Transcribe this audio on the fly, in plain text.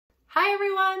Hi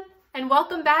everyone, and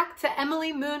welcome back to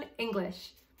Emily Moon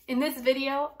English. In this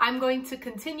video, I'm going to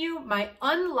continue my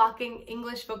Unlocking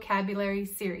English Vocabulary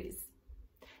series.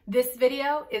 This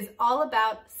video is all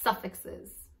about suffixes.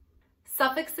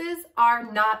 Suffixes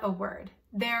are not a word.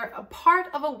 They're a part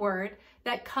of a word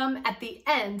that come at the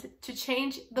end to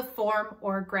change the form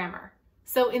or grammar.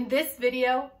 So in this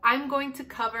video, I'm going to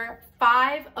cover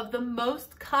 5 of the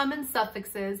most common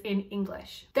suffixes in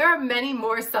English. There are many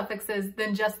more suffixes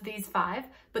than just these 5,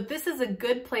 but this is a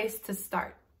good place to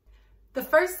start. The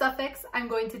first suffix I'm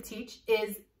going to teach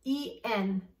is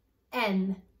en,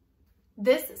 n.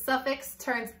 This suffix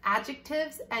turns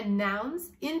adjectives and nouns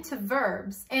into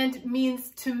verbs and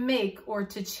means to make or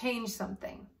to change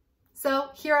something. So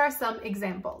here are some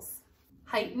examples.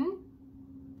 Heighten,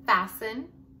 fasten,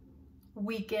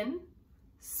 weaken,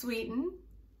 sweeten,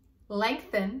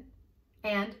 lengthen,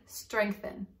 and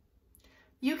strengthen.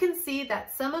 You can see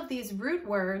that some of these root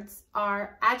words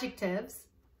are adjectives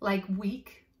like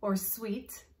weak or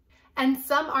sweet, and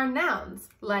some are nouns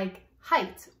like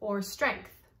height or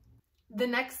strength. The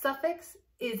next suffix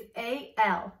is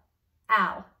al,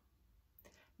 al.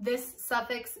 This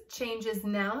suffix changes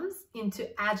nouns into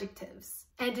adjectives,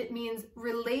 and it means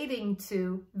relating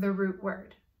to the root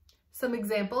word. Some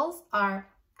examples are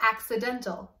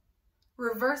accidental,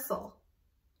 reversal,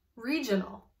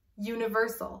 regional,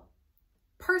 universal,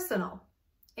 personal,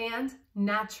 and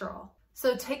natural.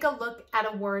 So take a look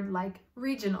at a word like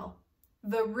regional.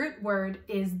 The root word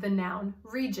is the noun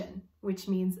region, which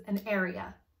means an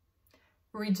area.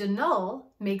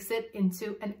 Regional makes it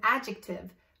into an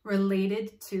adjective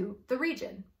related to the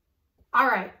region. All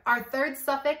right, our third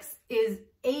suffix is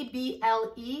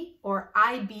able or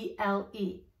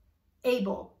ible.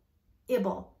 Able,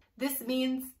 ible. This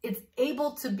means it's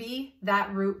able to be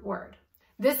that root word.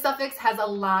 This suffix has a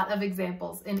lot of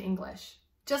examples in English.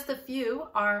 Just a few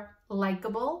are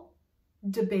likable,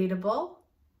 debatable,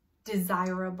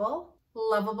 desirable,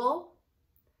 lovable,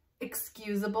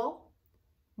 excusable,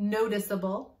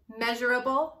 noticeable,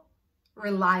 measurable,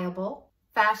 reliable,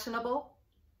 fashionable,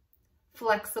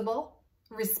 flexible,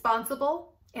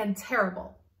 responsible, and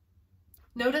terrible.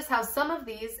 Notice how some of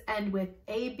these end with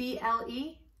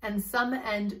able and some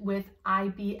end with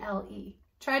ible.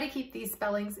 Try to keep these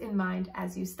spellings in mind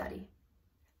as you study.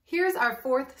 Here's our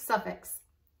fourth suffix,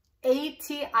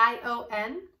 ation,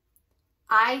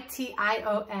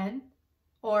 ition,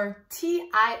 or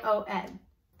tion.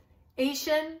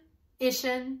 Ation,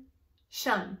 ition,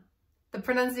 shun. The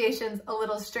pronunciation's a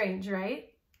little strange, right?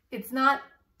 It's not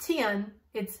tion,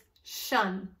 it's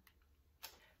shun.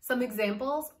 Some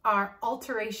examples are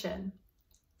alteration,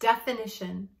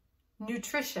 definition,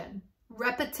 nutrition,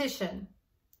 repetition,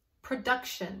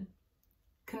 production,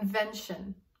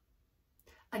 convention.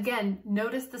 Again,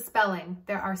 notice the spelling.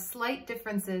 There are slight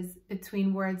differences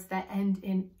between words that end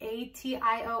in ation,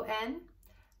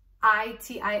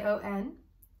 ition,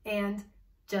 and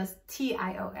just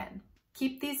tion.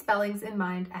 Keep these spellings in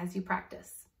mind as you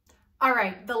practice. All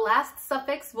right, the last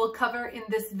suffix we'll cover in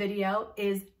this video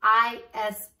is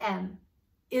ism,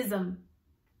 ism.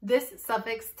 This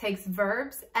suffix takes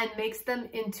verbs and makes them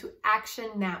into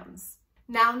action nouns.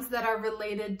 Nouns that are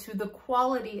related to the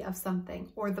quality of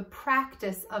something or the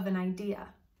practice of an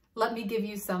idea. Let me give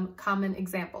you some common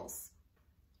examples.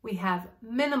 We have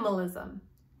minimalism,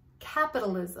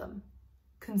 capitalism,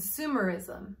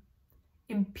 consumerism,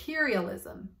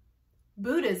 imperialism,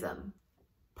 Buddhism,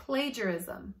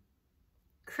 plagiarism,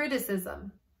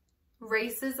 criticism,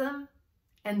 racism,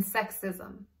 and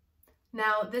sexism.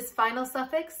 Now, this final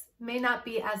suffix may not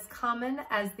be as common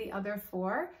as the other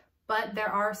 4, but there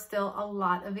are still a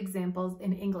lot of examples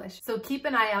in English. So keep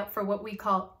an eye out for what we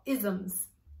call isms,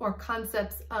 or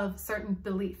concepts of certain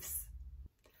beliefs.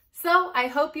 So I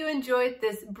hope you enjoyed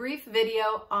this brief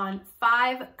video on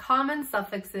 5 common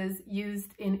suffixes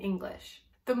used in English.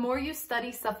 The more you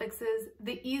study suffixes,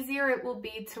 the easier it will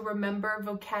be to remember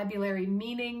vocabulary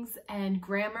meanings and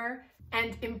grammar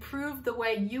and improve the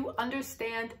way you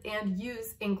understand and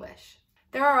use English.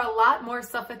 There are a lot more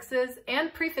suffixes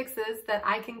and prefixes that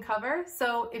I can cover,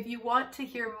 so if you want to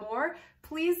hear more,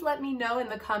 please let me know in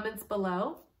the comments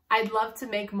below. I'd love to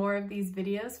make more of these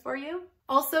videos for you.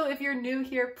 Also, if you're new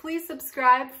here, please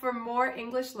subscribe for more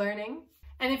English learning.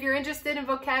 And if you're interested in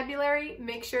vocabulary,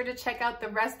 make sure to check out the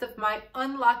rest of my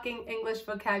Unlocking English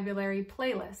Vocabulary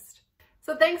playlist.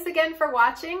 So thanks again for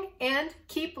watching and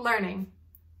keep learning.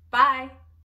 Bye!